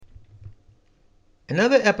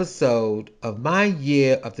Another episode of my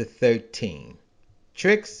year of the 13.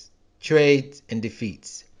 Tricks, trades, and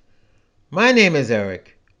defeats. My name is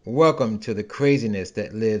Eric. Welcome to the craziness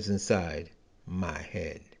that lives inside my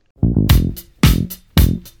head.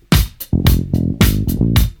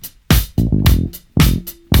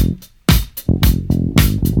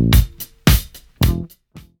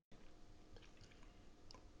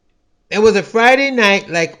 It was a Friday night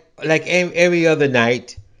like every other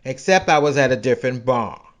night, except I was at a different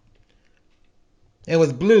bar. It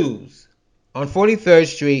was Blues on 43rd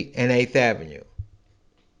Street and 8th Avenue.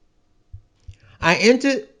 I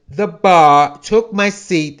entered the bar, took my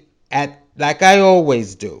seat like I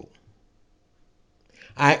always do.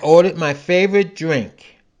 I ordered my favorite drink,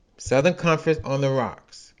 Southern Comfort on the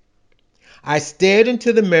rocks. I stared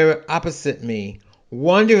into the mirror opposite me,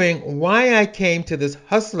 wondering why I came to this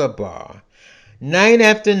hustler bar night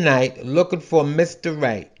after night looking for Mr.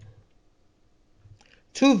 Right.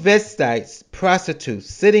 Two Vestites prostitutes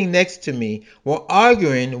sitting next to me were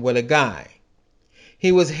arguing with a guy.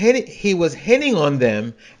 He was hitting on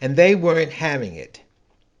them and they weren't having it.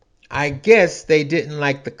 I guess they didn't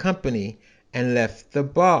like the company and left the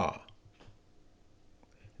bar.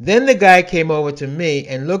 Then the guy came over to me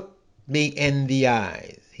and looked me in the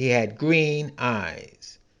eyes. He had green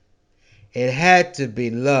eyes. It had to be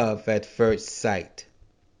love at first sight.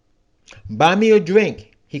 "Buy me a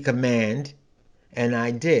drink," he commanded, and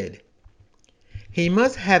I did. He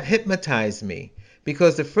must have hypnotized me,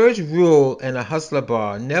 because the first rule in a hustler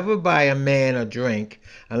bar, never buy a man a drink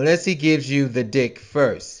unless he gives you the dick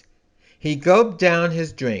first. He gulped down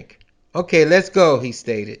his drink. "Okay, let's go," he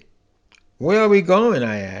stated. "Where are we going?"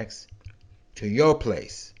 I asked. "To your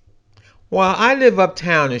place." "Well, I live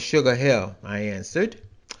uptown in Sugar Hill," I answered.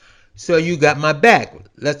 "So you got my back.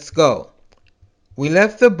 Let's go." We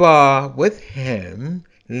left the bar with him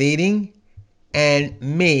leading and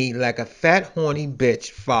me like a fat horny bitch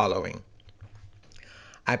following.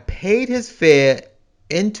 I paid his fare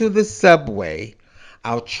into the subway.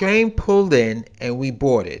 Our train pulled in and we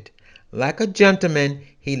boarded. Like a gentleman,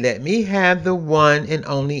 he let me have the one and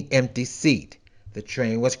only empty seat. The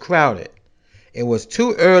train was crowded. It was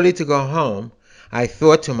too early to go home. I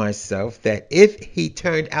thought to myself that if he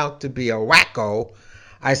turned out to be a wacko,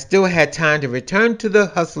 I still had time to return to the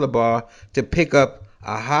hustler bar to pick up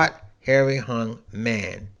a hot, hairy hung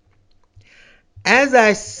man. As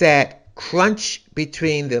I sat crunched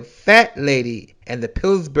between the fat lady and the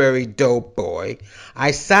Pillsbury dope boy,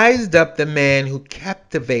 I sized up the man who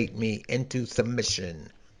captivated me into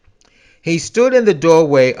submission. He stood in the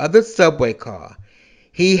doorway of the subway car.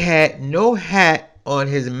 He had no hat on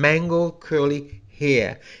his mangled curly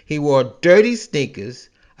hair. He wore dirty sneakers,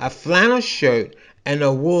 a flannel shirt, and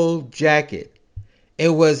a wool jacket. It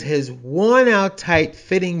was his worn-out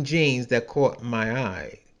tight-fitting jeans that caught my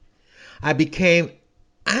eye. I became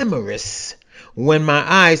amorous when my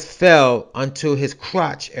eyes fell onto his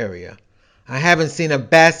crotch area. I haven't seen a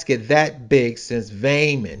basket that big since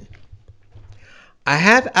Veyman. A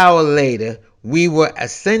half hour later, we were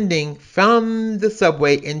ascending from the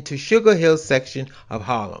subway into Sugar Hill section of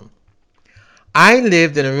Harlem. I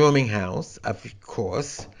lived in a rooming house, of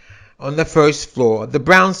course, on the first floor, the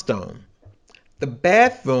brownstone. The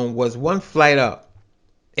bathroom was one flight up.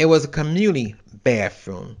 It was a community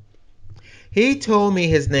bathroom. He told me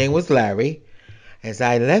his name was Larry. As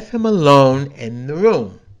I left him alone in the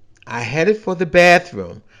room, I headed for the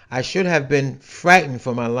bathroom. I should have been frightened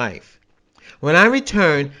for my life. When I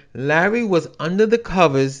returned, Larry was under the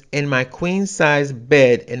covers in my queen-size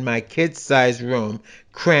bed in my kid-sized room,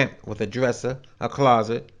 cramped with a dresser, a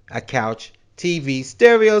closet, a couch, TV,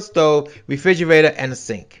 stereo, stove, refrigerator, and a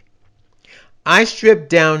sink. I stripped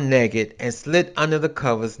down naked and slid under the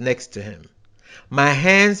covers next to him. My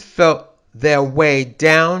hands felt their way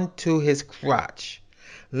down to his crotch.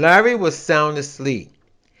 Larry was sound asleep.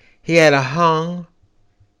 He had a hung,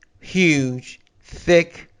 huge,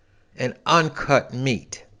 thick, and uncut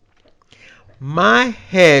meat. My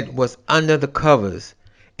head was under the covers.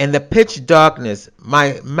 In the pitch darkness,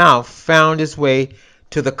 my mouth found its way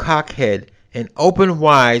to the cockhead and opened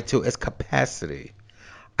wide to its capacity.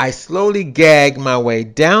 I slowly gagged my way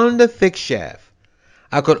down the thick shaft.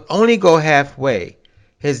 I could only go halfway.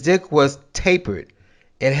 His dick was tapered.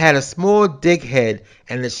 It had a small dick head,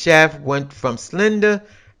 and the shaft went from slender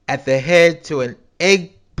at the head to an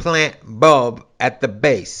eggplant bulb at the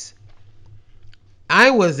base.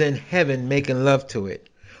 I was in heaven making love to it,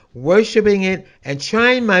 worshipping it, and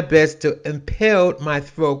trying my best to impale my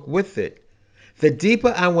throat with it. The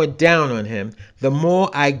deeper I went down on him, the more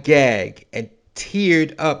I gagged and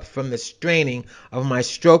teared up from the straining of my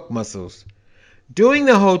stroke muscles. During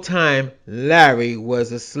the whole time, Larry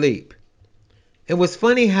was asleep. It was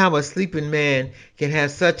funny how a sleeping man can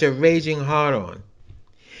have such a raging hard-on.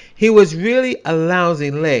 He was really a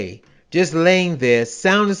lousy lay, just laying there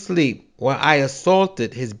sound asleep while I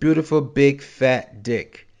assaulted his beautiful big fat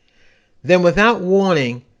dick. Then without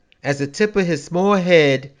warning, as the tip of his small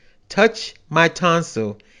head touched my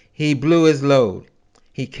tonsil, he blew his load.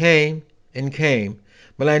 He came and came,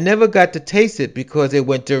 but I never got to taste it because it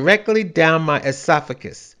went directly down my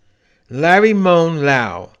esophagus. Larry moaned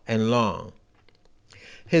loud and long.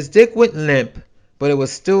 His dick went limp, but it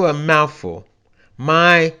was still a mouthful.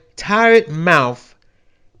 My tired mouth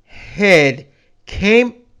head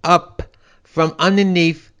came up from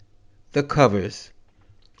underneath the covers.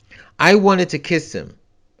 I wanted to kiss him.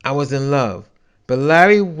 I was in love. But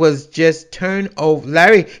Larry just turned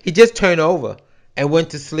over and went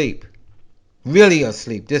to sleep. Really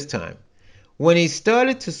asleep this time. When he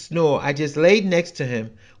started to snore, I just laid next to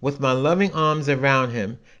him with my loving arms around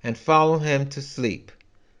him and followed him to sleep.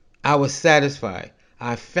 I was satisfied.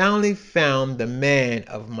 I finally found the man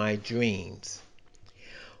of my dreams.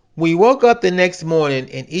 We woke up the next morning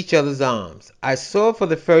in each other's arms. I saw for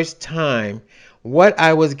the first time what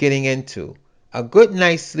I was getting into. A good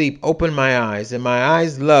night's sleep opened my eyes, and my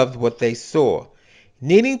eyes loved what they saw.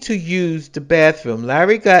 Needing to use the bathroom,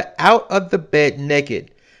 Larry got out of the bed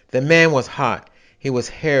naked. The man was hot. He was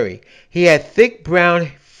hairy. He had thick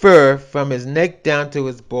brown fur from his neck down to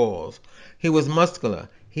his balls. He was muscular.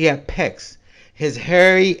 He had pecs. His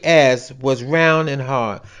hairy ass was round and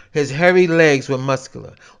hard. His hairy legs were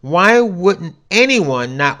muscular. Why wouldn't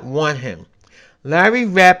anyone not want him? Larry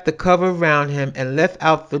wrapped the cover around him and left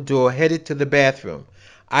out the door, headed to the bathroom.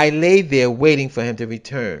 I lay there waiting for him to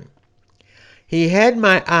return. He had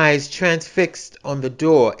my eyes transfixed on the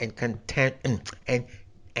door in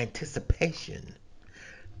anticipation.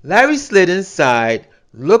 Larry slid inside,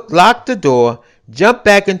 locked the door, jumped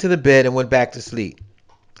back into the bed, and went back to sleep.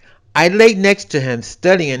 I lay next to him,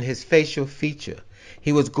 studying his facial feature.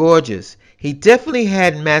 He was gorgeous. He definitely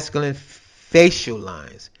had masculine facial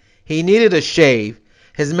lines. He needed a shave.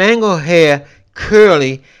 His mango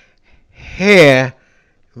curly hair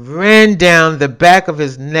ran down the back of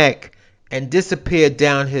his neck and disappeared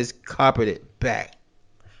down his carpeted back.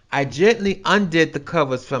 I gently undid the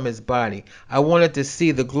covers from his body. I wanted to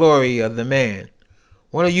see the glory of the man.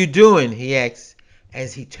 "What are you doing?" he asked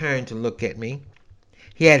as he turned to look at me.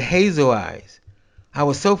 He had hazel eyes. I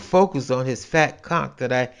was so focused on his fat cock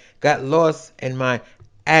that I got lost in my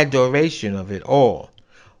adoration of it all.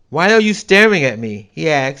 "Why are you staring at me?" he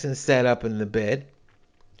asked and sat up in the bed.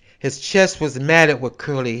 His chest was matted with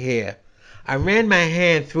curly hair. I ran my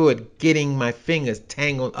hand through it, getting my fingers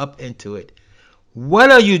tangled up into it.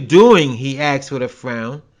 "What are you doing?" he asked with a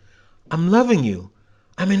frown. "I'm loving you.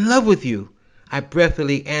 I'm in love with you," I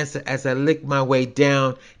breathlessly answered as I licked my way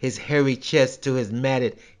down his hairy chest to his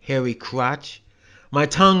matted, hairy crotch. My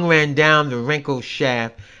tongue ran down the wrinkled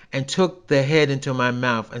shaft and took the head into my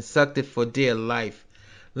mouth and sucked it for dear life.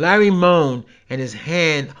 Larry moaned, and his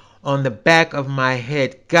hand on the back of my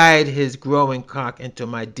head guided his growing cock into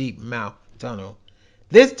my deep mouth tunnel.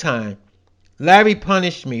 This time, Larry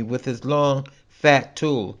punished me with his long, fat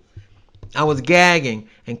tool. I was gagging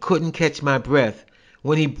and couldn't catch my breath.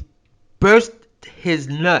 When he burst his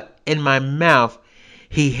nut in my mouth,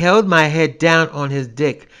 he held my head down on his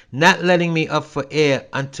dick, not letting me up for air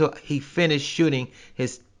until he finished shooting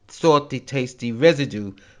his salty, tasty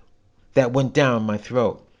residue that went down my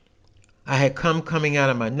throat. I had coming out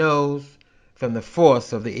of my nose from the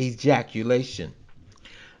force of the ejaculation.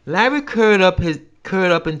 Larry curled up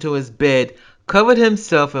into his bed, covered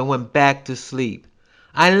himself, and went back to sleep.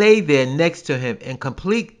 I lay there next to him in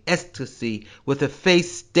complete ecstasy with a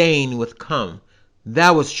face stained with cum.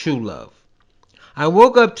 That was true love. I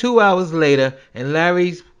woke up 2 hours later and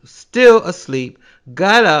Larry, still asleep,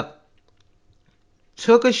 got up,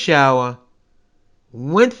 took a shower,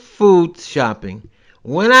 went food shopping.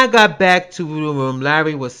 When I got back to the room,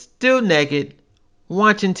 Larry was still naked,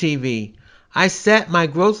 watching TV. I sat my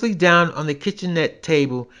grossly down on the kitchenette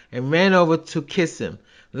table and ran over to kiss him.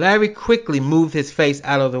 Larry quickly moved his face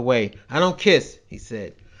out of the way. "I don't kiss," he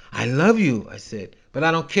said. "I love you," I said, "but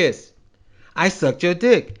I don't kiss." "I sucked your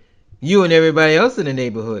dick. You and everybody else in the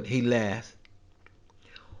neighborhood," he laughed.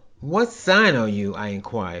 "What sign are you?" I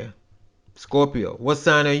inquired. "Scorpio." "What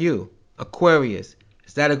sign are you?" "Aquarius."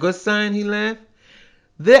 "Is that a good sign?" he laughed.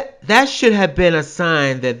 That should have been a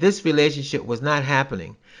sign that this relationship was not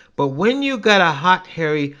happening. But when you got a hot,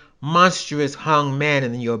 hairy, monstrous hung man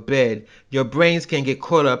in your bed, your brains can get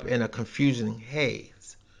caught up in a confusing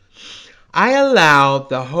haze. I allowed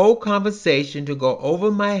the whole conversation to go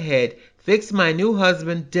over my head, fixed my new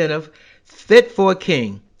husband dinner fit for a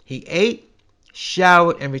king. He ate,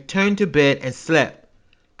 showered, and returned to bed and slept.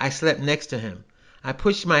 I slept next to him. I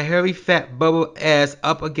pushed my hairy, fat, bubble ass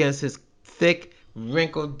up against his thick,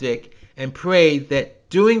 wrinkled dick and prayed that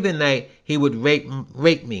during the night he would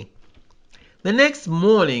rape me. The next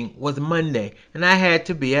morning was Monday, and I had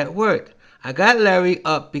to be at work. I got Larry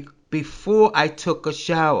up before I took a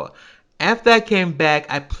shower. After I came back,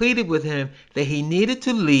 I pleaded with him that he needed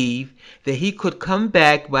to leave, that he could come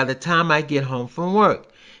back by the time I get home from work.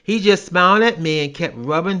 He just smiled at me and kept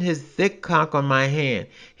rubbing his thick cock on my hand.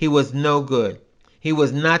 He was no good. He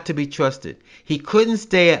was not to be trusted. He couldn't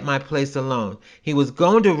stay at my place alone. He was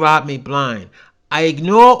going to rob me blind. I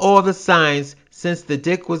ignored all the signs since the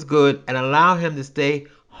dick was good and allowed him to stay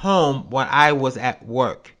home while I was at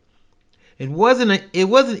work. It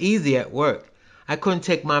wasn't easy at work. I couldn't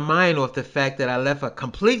take my mind off the fact that I left a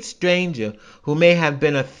complete stranger who may have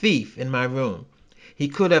been a thief in my room. He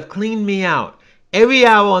could have cleaned me out. Every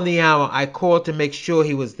hour on the hour I called to make sure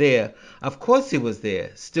he was there. Of course he was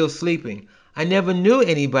there, still sleeping. I never knew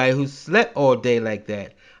anybody who slept all day like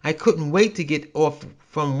that. I couldn't wait to get off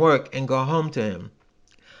from work and go home to him.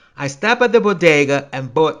 I stopped at the bodega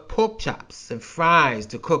and bought pork chops and fries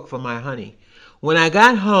to cook for my honey. When I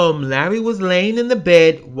got home, Larry was laying in the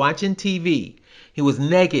bed watching TV. He was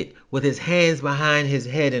naked with his hands behind his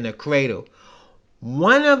head in a cradle.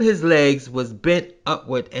 One of his legs was bent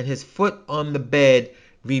upward and his foot on the bed,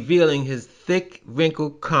 revealing his thick,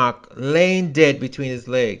 wrinkled cock laying dead between his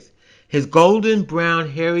legs. His golden brown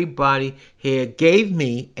hairy body hair gave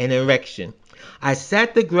me an erection. I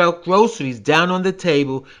sat the groceries down on the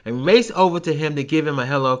table and raced over to him to give him a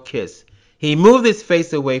hello kiss. He moved his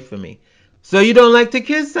face away from me. "So you don't like to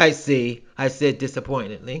kiss, I see," I said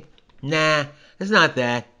disappointedly. "Nah, it's not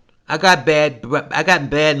that. I got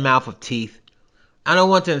bad mouth of teeth. I don't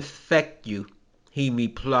want to infect you," he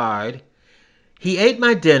replied. He ate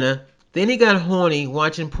my dinner, then he got horny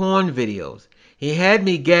watching porn videos. He had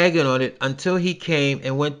me gagging on it until he came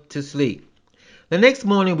and went to sleep. The next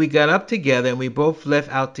morning we got up together and we both left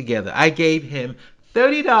out together. I gave him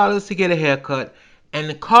 $30 to get a haircut and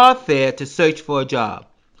the car fare to search for a job.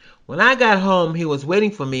 When I got home, he was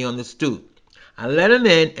waiting for me on the stoop. I let him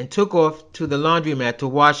in and took off to the laundromat to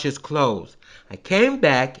wash his clothes. I came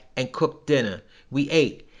back and cooked dinner. We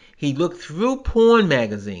ate. He looked through porn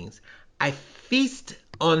magazines. I feasted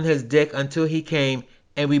on his dick until he came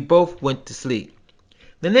and we both went to sleep.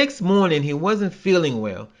 The next morning he wasn't feeling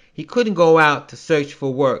well. He couldn't go out to search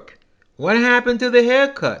for work. "What happened to the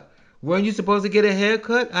haircut? Weren't you supposed to get a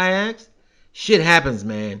haircut?" I asked. "Shit happens,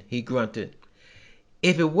 man," he grunted.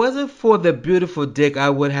 If it wasn't for the beautiful dick, I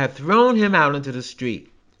would have thrown him out into the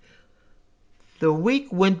street. The week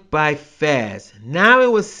went by fast. Now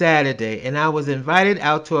it was Saturday and I was invited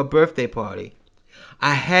out to a birthday party.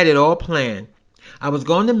 I had it all planned. I was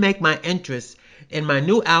going to make my entrance in my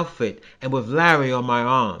new outfit and with Larry on my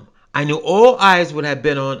arm. I knew all eyes would have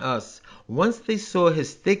been on us. Once they saw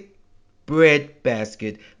his thick bread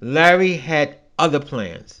basket, Larry had other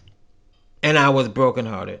plans, and I was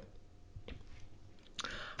brokenhearted.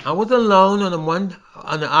 I was alone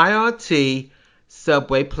on the IRT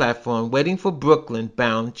subway platform waiting for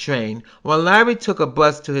Brooklyn-bound train while Larry took a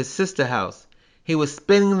bus to his sister's house. He was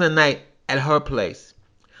spending the night at her place.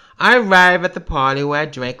 I arrived at the party where I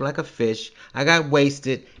drank like a fish. I got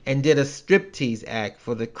wasted and did a striptease act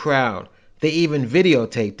for the crowd. They even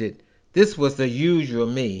videotaped it. This was the usual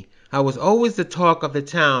me. I was always the talk of the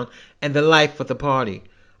town and the life of the party.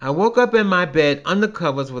 I woke up in my bed under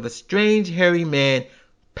covers with a strange hairy man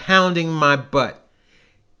pounding my butt.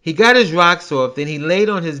 He got his rocks off, then he laid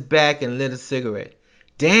on his back and lit a cigarette.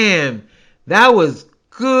 "Damn, that was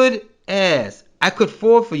good ass. I could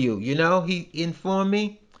fall for you, he informed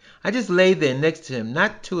me. I just lay there next to him,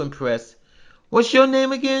 not too impressed. "What's your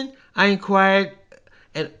name again?" I inquired,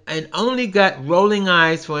 and only got rolling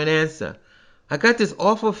eyes for an answer. I got this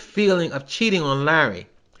awful feeling of cheating on Larry.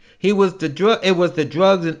 It was the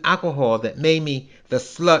drugs and alcohol that made me the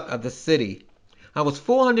slut of the city. I was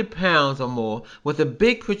 400 pounds or more with a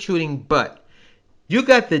big protruding butt. You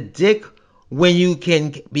got the dick when you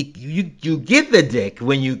can you get the dick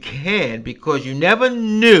when you can, because you never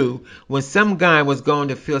knew when some guy was going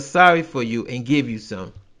to feel sorry for you and give you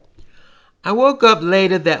some. I woke up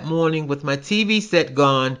later that morning with my TV set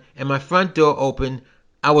gone and my front door open.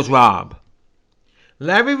 I was robbed.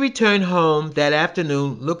 Larry returned home that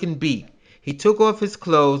afternoon looking beat. He took off his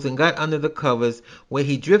clothes and got under the covers where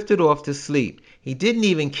he drifted off to sleep. He didn't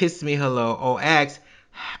even kiss me hello or ask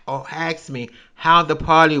me how the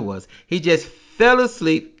party was. He just fell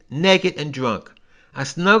asleep naked and drunk. I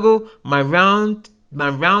snuggled my round my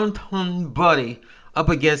round-toned body up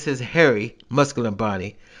against his hairy, muscular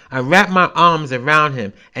body. I wrapped my arms around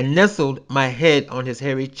him and nestled my head on his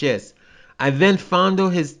hairy chest. I then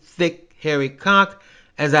fondled his thick, hairy cock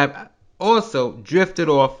as I also drifted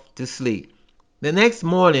off to sleep. The next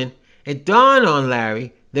morning, it dawned on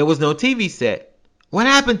Larry there was no TV set. "What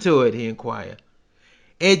happened to it?" he inquired.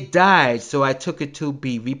 "It died, so I took it to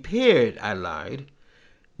be repaired," I lied.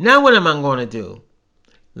 "Now what am I going to do?"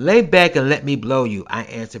 "Lay back and let me blow you," I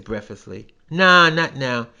answered breathlessly. "Nah, not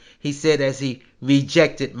now," he said as he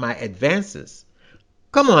rejected my advances.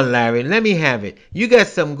 "Come on, Larry, let me have it. You got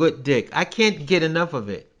some good dick. I can't get enough of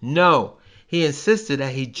it." "No." He insisted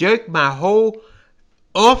as he jerked my whole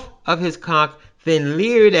off of his cock, then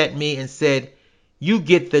leered at me and said, "You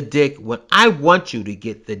get the dick when I want you to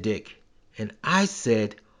get the dick." And I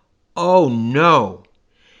said, "Oh no.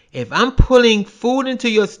 If I'm putting food into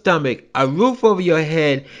your stomach, a roof over your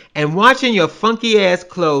head, and watching your funky ass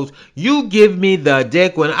clothes, you give me the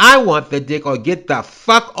dick when I want the dick or get the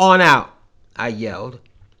fuck on out," I yelled.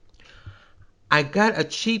 I got a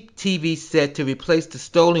cheap TV set to replace the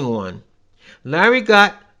stolen one. Larry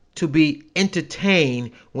got to be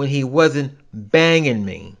entertained when he wasn't banging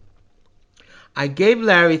me. I gave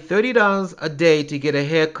Larry $30 a day to get a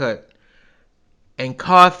haircut and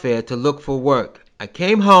car fare to look for work. I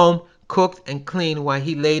came home, cooked, and cleaned while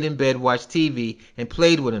he laid in bed, watched TV, and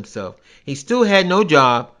played with himself. He still had no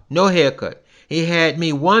job, no haircut. He had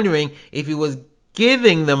me wondering if he was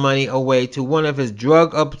giving the money away to one of his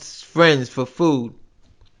drug-up friends for food.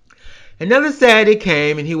 Another Saturday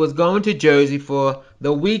came, and he was going to Jersey for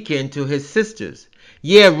the weekend to his sister's.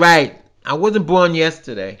 Yeah, right. I wasn't born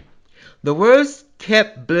yesterday. The words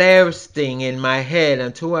kept blasting in my head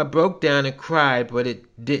until I broke down and cried, but it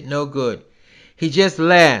did no good. He just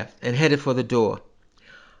laughed and headed for the door.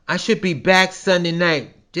 "I should be back Sunday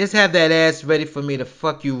night. Just have that ass ready for me to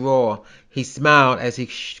fuck you raw," he smiled as he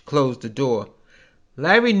closed the door.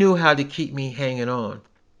 Larry knew how to keep me hanging on.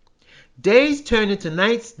 Days turned into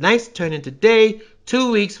nights, nights turned into day.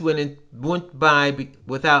 2 weeks went by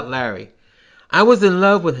without Larry. I was in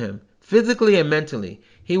love with him, physically and mentally.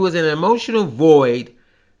 He was an emotional void,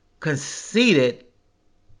 conceited,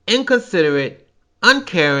 inconsiderate,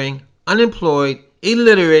 uncaring, unemployed,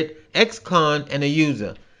 illiterate, ex-con, and a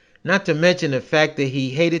user. Not to mention the fact that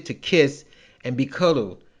he hated to kiss and be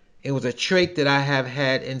cuddled. It was a trait that I have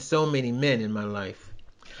had in so many men in my life.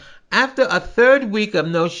 After a third week of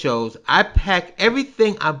no shows, I packed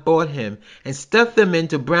everything I bought him and stuffed them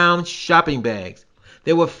into brown shopping bags.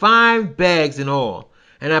 There were 5 bags in all,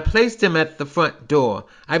 and I placed him at the front door.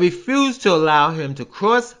 I refused to allow him to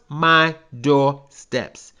cross my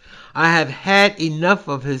doorsteps. I have had enough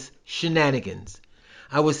of his shenanigans.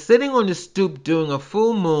 I was sitting on the stoop during a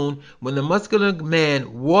full moon when the muscular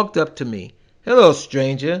man walked up to me. "Hello,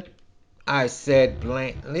 stranger," I said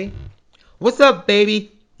blandly. "What's up,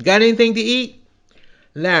 baby? Got anything to eat?"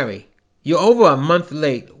 "Larry, you're over a month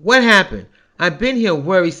late. What happened? I've been here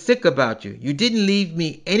worried sick about you. You didn't leave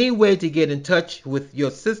me any way to get in touch with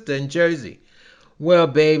your sister in Jersey." "Well,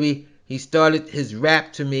 baby," he started his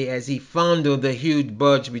rap to me as he fondled the huge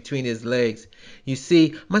bulge between his legs. "You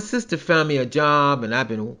see, my sister found me a job, and I've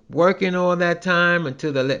been working all that time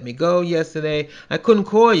until they let me go yesterday. I couldn't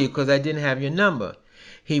call you because I didn't have your number."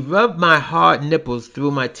 He rubbed my hard nipples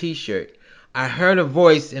through my T-shirt. I heard a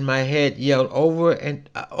voice in my head yell over and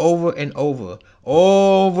over and over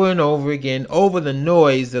and over again over the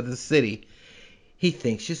noise of the city. "He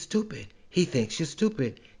thinks you're stupid. He thinks you're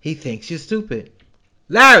stupid. He thinks you're stupid."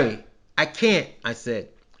 "Larry, I can't," I said.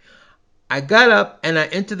 I got up and I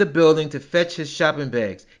entered the building to fetch his shopping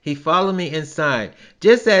bags. He followed me inside.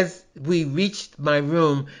 Just as we reached my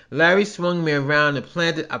room, Larry swung me around and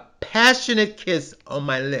planted a passionate kiss on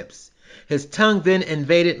my lips. His tongue then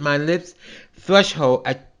invaded my lips threshold,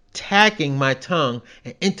 attacking my tongue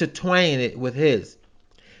and intertwining it with his.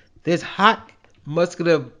 This hot,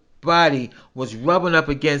 muscular body was rubbing up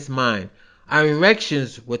against mine. Our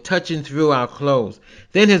erections were touching through our clothes.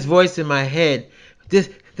 Then his voice in my head,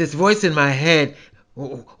 this voice in my head,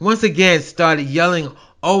 once again started yelling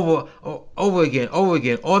over again,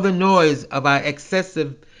 all the noise of our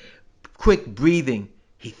excessive, quick breathing.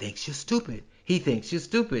 "He thinks you're stupid. He thinks you're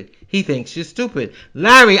stupid. He thinks you're stupid."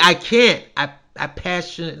 "Larry, I can't," I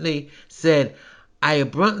passionately said. I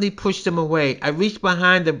abruptly pushed him away. I reached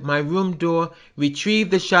behind my room door,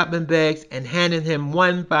 retrieved the shopping bags, and handed him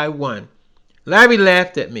one by one. Larry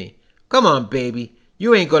laughed at me. "Come on, baby.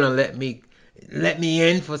 You ain't gonna let me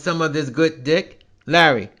in for some of this good dick."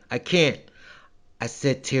 "Larry, I can't," I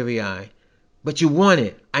said teary-eyed. "But you want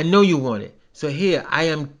it. I know you want it. So here, I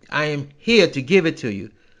am here to give it to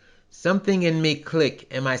you." Something in me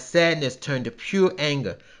clicked and my sadness turned to pure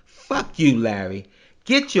anger. Fuck you, Larry.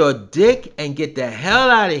 Get your dick and get the hell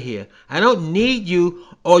out of here. I don't need you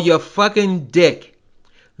or your fucking dick.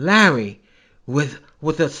 Larry, with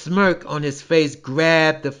a smirk on his face,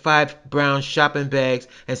 grabbed the 5 brown shopping bags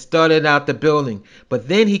and started out the building. But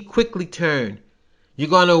then he quickly turned. You're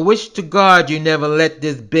gonna wish to God you never let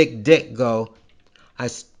this big dick go. I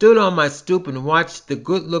stood on my stoop and watched the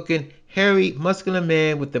good-looking, hairy, muscular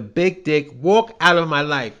man with the big dick walk out of my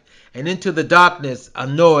life and into the darkness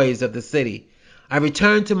and noise of the city. I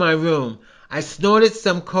returned to my room. I snorted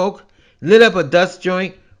some coke, lit up a dust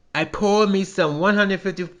joint. I poured me some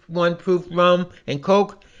 151 proof rum and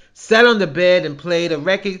coke, sat on the bed and played a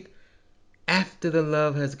record, After the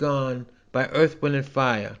Love Has Gone by Earth, Wind &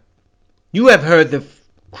 Fire. You have heard the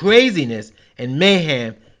craziness and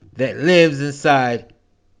mayhem that lives inside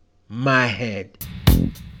my head.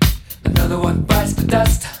 Another one bites the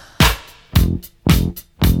dust.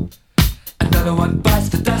 Another one bites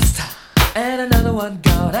the dust. And another one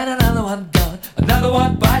gone, and another one gone. Another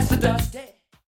one bites the dust.